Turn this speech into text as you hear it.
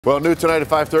Well, new tonight at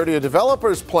 5:30, a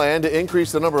developer's plan to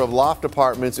increase the number of loft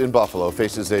apartments in Buffalo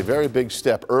faces a very big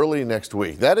step early next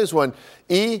week. That is when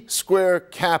E Square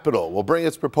Capital will bring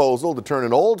its proposal to turn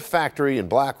an old factory in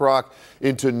Black Rock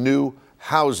into new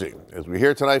housing. As we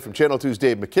hear tonight from Channel 2's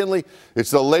Dave McKinley,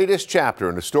 it's the latest chapter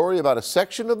in a story about a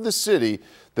section of the city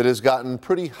that has gotten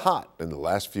pretty hot in the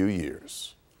last few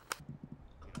years.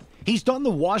 He's done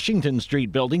the Washington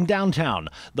Street building downtown,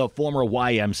 the former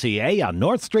YMCA on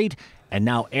North Street, and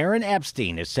now Aaron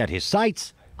Epstein has set his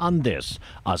sights on this,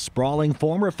 a sprawling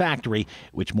former factory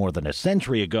which more than a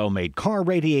century ago made car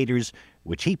radiators,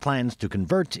 which he plans to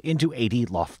convert into 80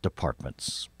 loft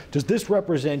apartments. Does this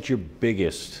represent your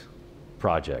biggest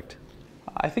project?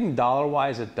 I think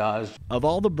dollar-wise it does. Of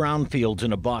all the brownfields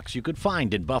in a box you could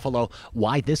find in Buffalo,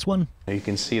 why this one? You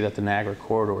can see that the Niagara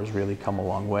corridor has really come a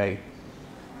long way,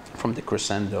 from the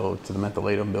Crescendo to the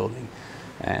Mentholatum building.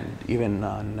 And even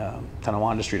on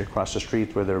Tonawanda Street across the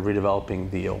street where they're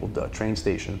redeveloping the old train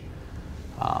station,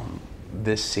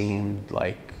 this seemed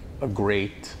like a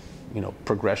great,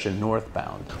 progression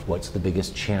northbound. What's the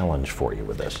biggest challenge for you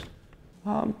with this?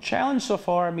 Challenge so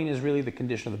far, is really the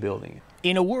condition of the building.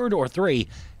 In a word or three,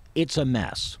 it's a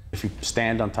mess. If you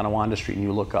stand on Tonawanda Street and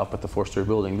you look up at the four-story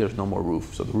building, there's no more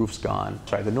roof, so the roof's gone.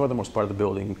 Sorry, the northernmost part of the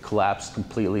building collapsed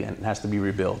completely and has to be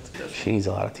rebuilt. She needs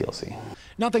a lot of TLC.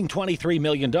 Nothing $23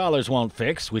 million won't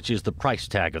fix, which is the price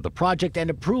tag of the project and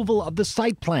approval of the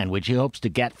site plan, which he hopes to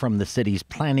get from the city's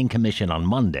planning commission on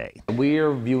Monday.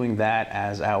 We're viewing that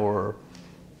as our,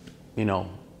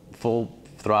 full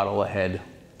throttle ahead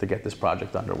to get this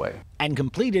project underway. And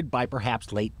completed by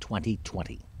perhaps late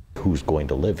 2020. Who's going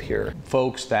to live here?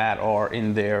 Folks that are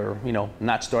in their,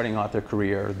 not starting out their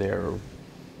career, they're,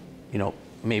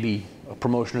 maybe a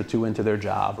promotion or two into their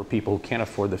job, or people who can't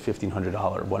afford the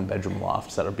 $1,500 one-bedroom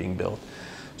lofts that are being built.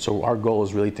 So our goal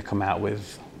is really to come out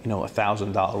with, a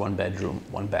 $1,000 one-bedroom,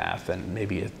 one bath, and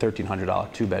maybe a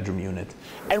 $1,300 two-bedroom unit.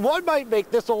 And what might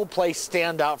make this old place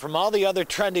stand out from all the other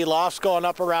trendy lofts going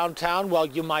up around town? Well,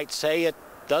 you might say it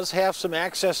does have some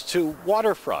access to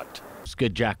waterfront.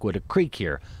 Skidjackwood Creek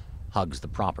here hugs the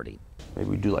property. Maybe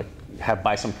we do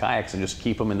buy some kayaks and just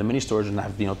keep them in the mini storage and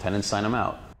have tenants sign them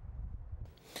out.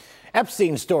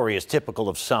 Epstein's story is typical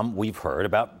of some we've heard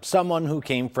about someone who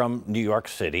came from New York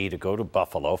City to go to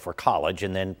Buffalo for college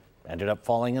and then ended up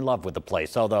falling in love with the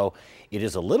place. Although it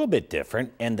is a little bit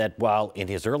different in that while in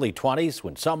his early 20s,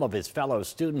 when some of his fellow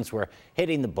students were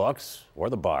hitting the books or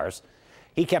the bars,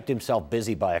 he kept himself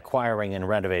busy by acquiring and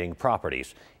renovating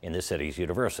properties in the city's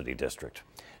University District.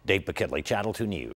 Dave McKinley, Channel 2 News.